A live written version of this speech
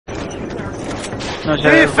No,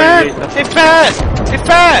 Hey, Fat! Hey, Fat! Hey,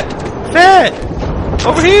 Fat! Fat!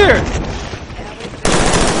 Over here!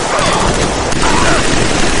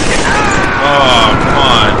 Oh, come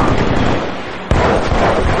on.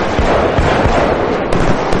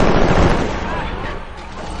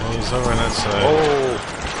 Yeah, he's over on that side.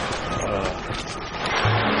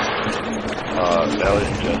 Elliot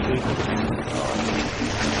and Jesse.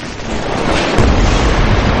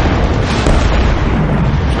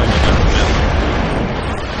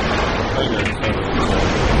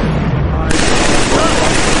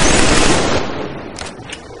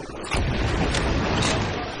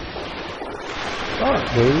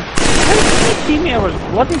 Dude. See me, I was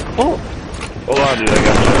bloody close. Hold on, dude, I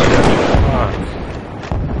got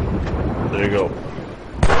you. There you go.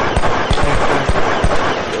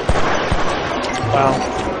 Wow.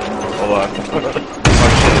 Hold on. Oh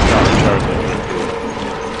shit, it's not recharged.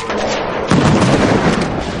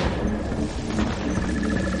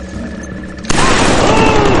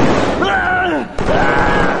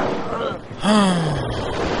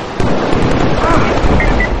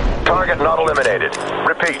 Target not eliminated.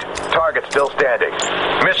 Repeat, target still standing.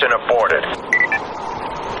 Mission aborted.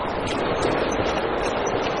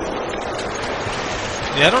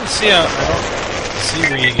 Yeah, I don't see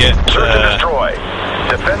where you get, Search and destroy.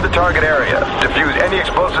 Defend the target area. Defuse any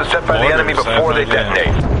explosives set by the enemy before they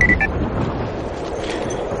detonate.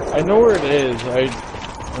 I know where it is. I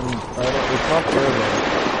don't, it's not there though.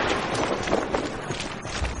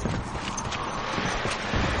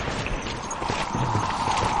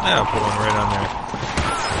 I'll put one right on there.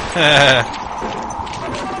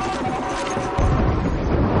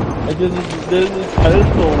 There's this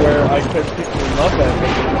pedestal where I could pick them up at,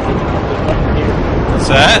 but there's nothing here. What's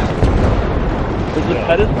that? There's a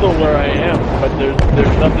pedestal where I am, but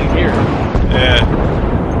there's nothing here. Yeah.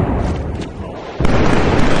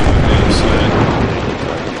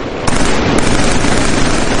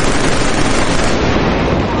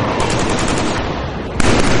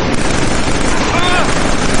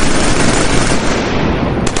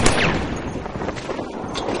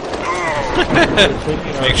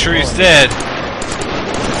 Make sure he's dead.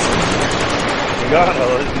 You got it,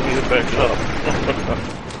 let's get it back up.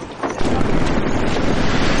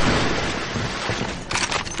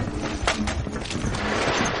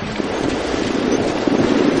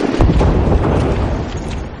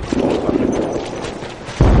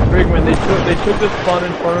 Brigman, they took this spawn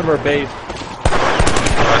in front of our base.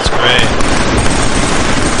 That's great.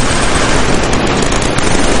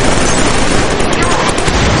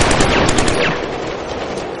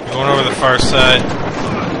 Going over the far side.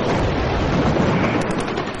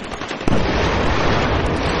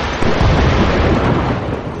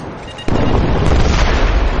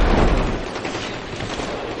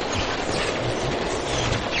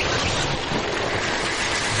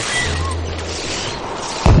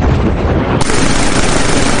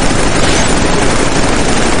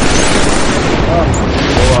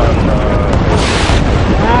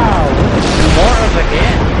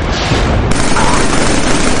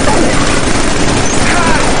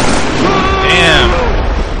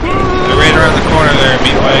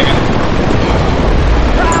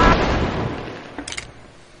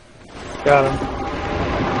 Got him.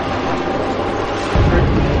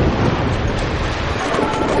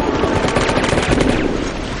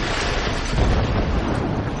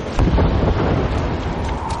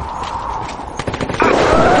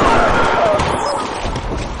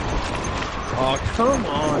 Oh, come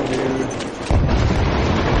on, dude.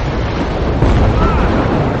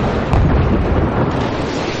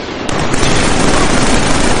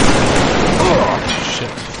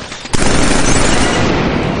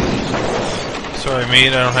 Sorry,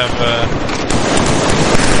 mate, I don't have,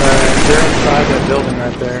 they're inside that building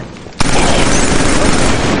right there.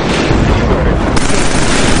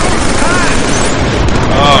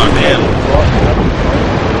 Oh, damn.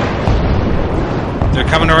 They're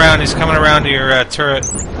coming around, he's coming around to your, turret.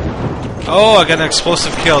 Oh, I got an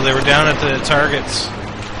explosive kill. They were down at the targets.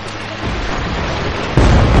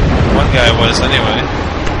 One guy was, anyway.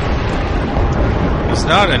 He's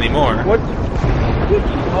not anymore. What?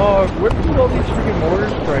 Oh, where did all these freaking mortar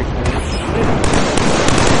strikes, man?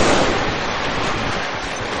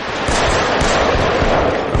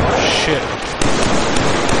 Shit.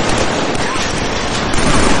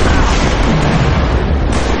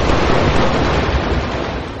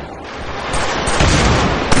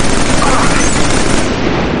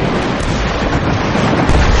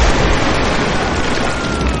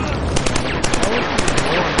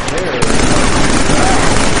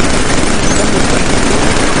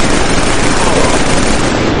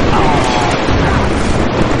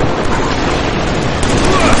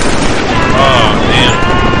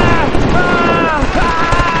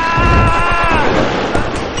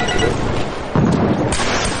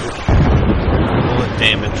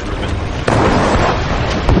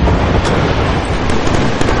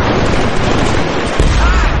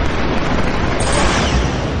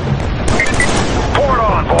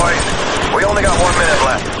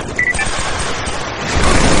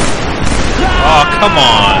 Come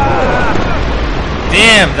on.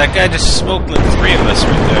 Damn, that guy just smoked like 3 of us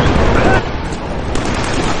right there.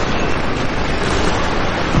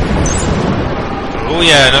 Oh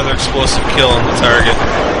yeah, another explosive kill on the target.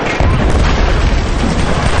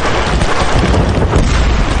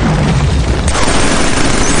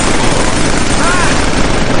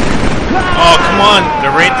 Oh, come on,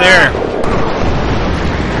 they're right there.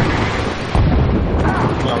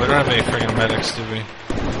 Well, we don't have any friggin' medics, do we?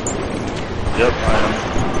 Yep, I am.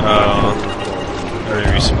 Oh, they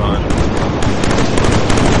respawn.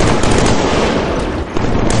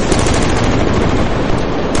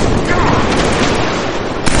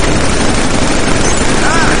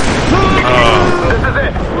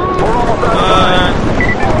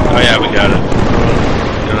 Oh yeah, we got it.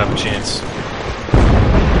 We don't have a chance.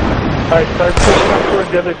 Alright, start pushing up towards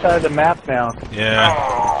the other side of the map now. Yeah.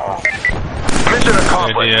 Mission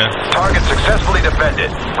accomplished. Idea. Target successfully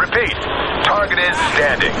defended. Repeat. Target is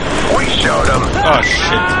standing. We showed them. Oh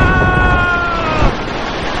shit.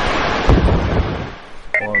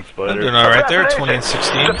 One I'm spider. doing alright there, 20 and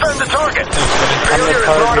 16. Defend the target. Thanks, buddy. Failure is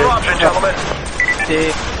not an option, gentlemen.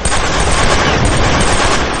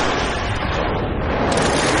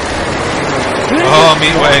 Oh,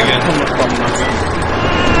 meat wagon.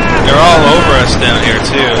 They're all over us down here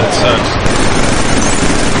too. That sucks.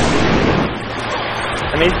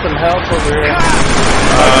 I need some help over here.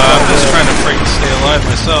 I'm just trying to freaking stay alive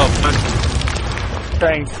myself.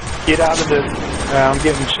 Trying to get out of this. I'm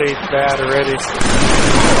getting chased bad already.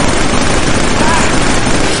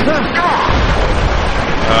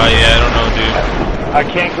 Yeah, I don't know, dude. I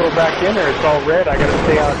can't go back in there. It's all red. I gotta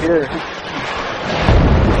stay out here.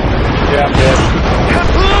 Yeah, I'm dead.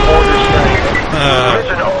 Order strike.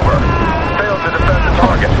 Mission over. Failed to defend the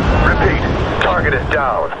target. Repeat. Target is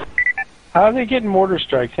down. How are they getting mortar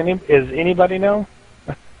strikes? Is anybody know?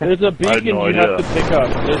 There's a beacon no you have to pick up.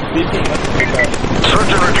 There's a beacon you have to pick up.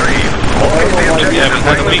 Search and retrieve. Locate the objective Yeah, but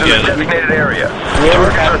how do we to get the it? designated area.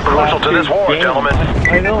 Whoever Targets has are the crucial last to this two war, games. gentlemen.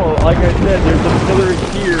 I know, like I said, there's a pillar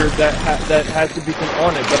here that has the beacon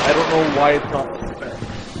on it, but I don't know why it's not there.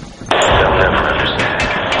 They'll never understand.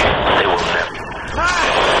 They will never.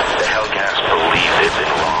 The Hellgas believe they've been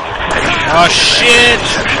wronged. Oh shit!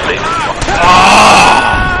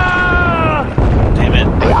 Damn it.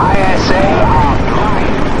 The ISA are blind.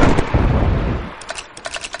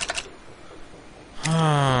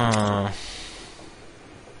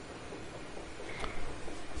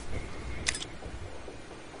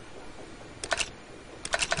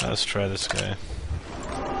 Let's try this guy.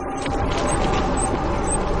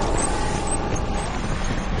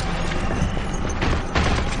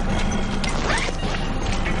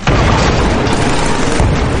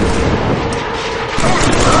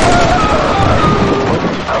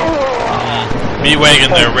 Meat wagon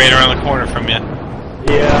there, right around the corner from you.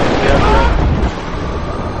 Yeah.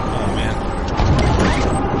 Oh man.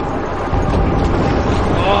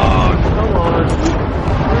 Oh, come on.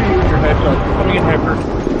 Where are you in your headshot? Coming in hyper.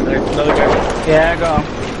 There's another guy. Yeah, I got him.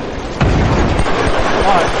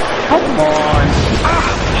 Oh, come on.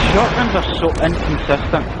 Shotguns are so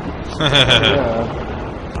inconsistent. Yeah.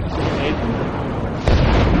 Amazing.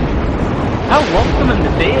 I love them in the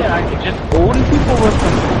day and I could just own people with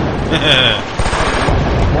them.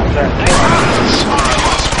 What's that?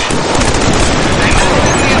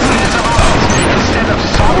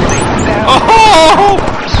 Oh!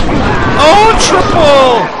 Oh,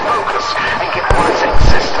 triple!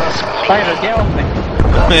 Spider, get off me.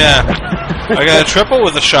 Yeah. I got a triple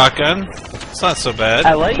with a shotgun. It's not so bad.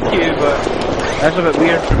 I like you, but that's a bit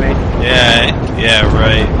weird for me. Yeah,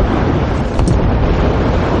 right.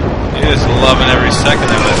 You're just loving every second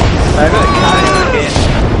of it. I got a carry again.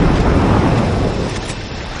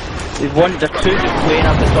 There's one, there's two just playing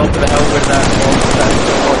up the top of the hill where that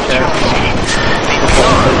watch out. Speaks of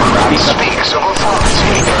authority.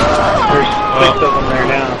 There's 6 of them there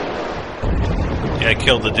now. Yeah, I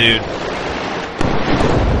killed the dude.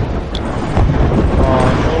 Oh,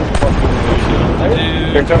 no fucking way. Dude.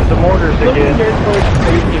 Here comes the mortars Look again. at their choice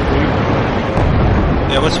crazy, dude.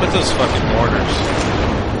 Yeah, what's with those fucking mortars?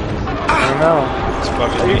 I don't know. It's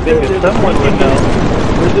bugging You me. think that someone would know?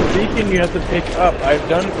 There's a beacon you have to pick up. I've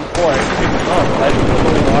done it before. I picked it up. I don't know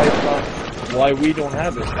why it's not, why we don't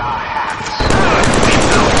have it.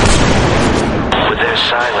 With their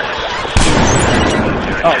silence.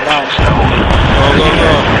 Oh, wow. Go. I'm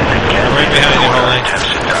right behind you, Holly.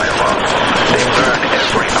 They learn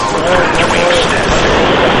every knowledge we extend.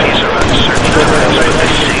 These are uncertain times, but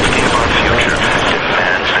the safety of our future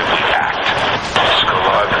demands that we act.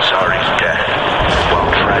 Skolar Bazari's death, while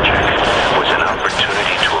tragic, was an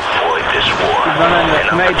opportunity to avoid this war. Running the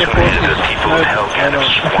An major opportunity forces. that the people of Hellgas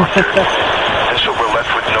So we're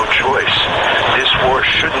left with no choice. This war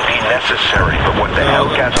shouldn't be necessary, but what the hell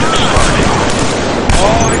got them started?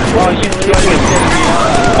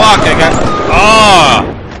 Fuck, I got... Oh!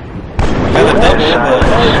 I got a double shot.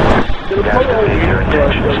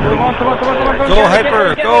 Go,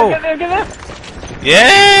 Hyper, go!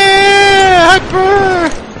 Yeah! Hyper!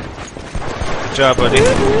 Good job, buddy.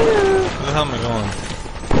 Where the hell am I going?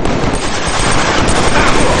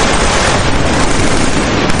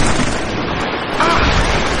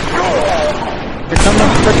 Here comes the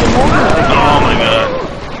freaking water again. Oh my god.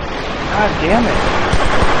 God damn it.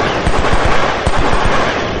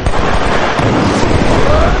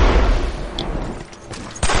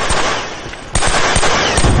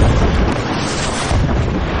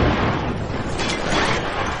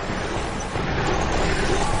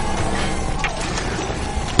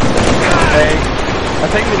 I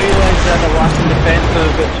think they realised that the last defense of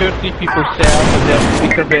about 2 or 3 people set up with their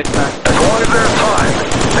speaker base now. As long as there's time,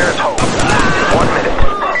 there's hope. 1 minute.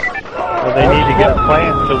 Well, they need to get a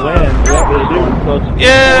plan to win. What they do?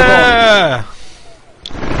 Yeah!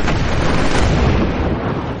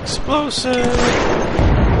 Explosive!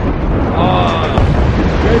 Oh!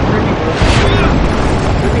 Very pretty.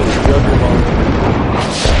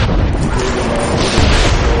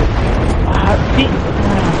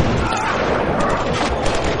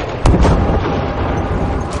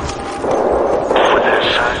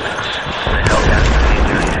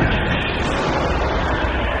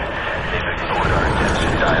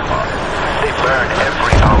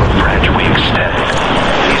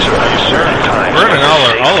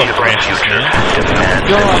 Olive branches, man.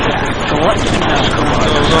 Go on. Selection now.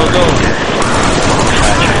 Go.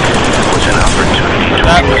 Was an opportunity to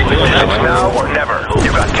That way, doing that way. now or never.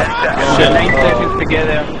 You got 10 seconds. 9 seconds to get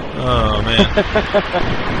there. Oh, man. It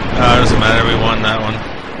doesn't matter, we won that one.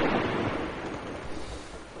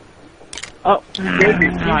 Oh,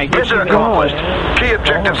 my Mission accomplished. Key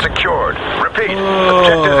objective secured. Repeat.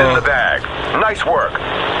 Objectives in the bag. Nice work.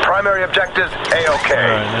 Primary objectives A-OK.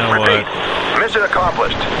 Alright, now Repeat. Mission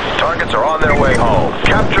accomplished. Targets are on their way home.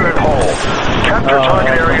 Capture and hold. Capture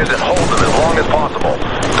target areas and hold them as long as possible.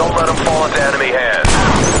 Don't let them fall into enemy hands.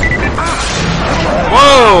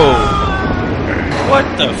 Whoa! What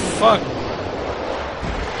the fuck?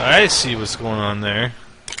 I see what's going on there.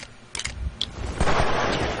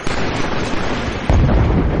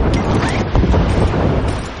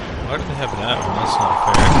 Why did they have that one? That's not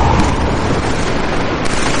fair.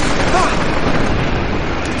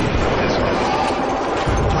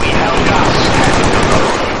 We held us,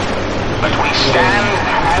 but we stand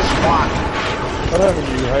as one. What happened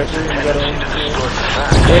to you, Hyper? You got To distort the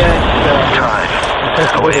fact. Yeah, Time.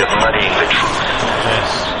 A way of muddying the truth.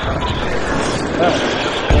 Yes.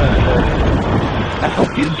 I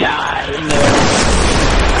hope you die in there.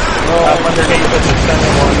 I'm underneath the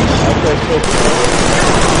center one. I'll try to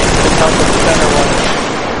help the center one.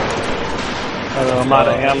 I don't know, I'm out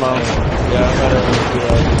of ammo. Yeah, I'm out of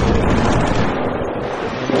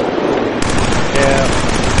Yeah.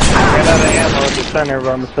 I ran out of ammo at the center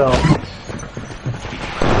by myself.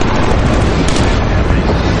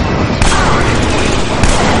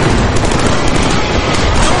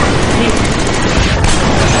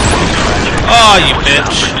 Oh, you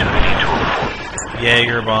bitch!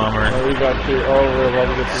 Jaeger bomber. Oh, we got 2. Oh, we're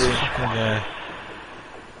level to 3. Okay.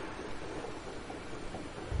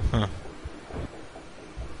 Huh.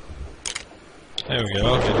 There we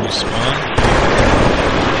go. Did we spawn?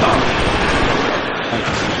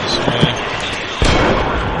 This way.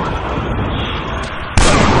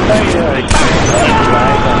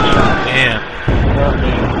 Damn.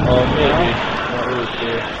 Oh, maybe. Not really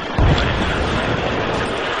sure.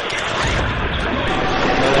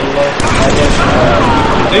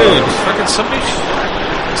 Dude, fucking somebody.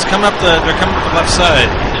 It's coming up the. They're coming up the left side.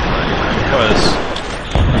 It was.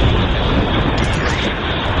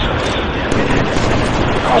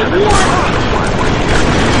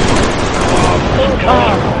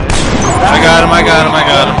 I got him. Come on.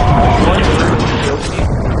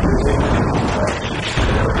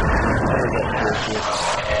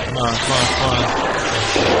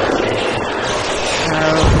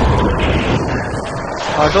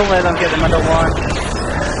 Oh, don't let them get the middle one.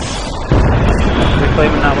 They're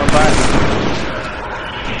claiming that one back.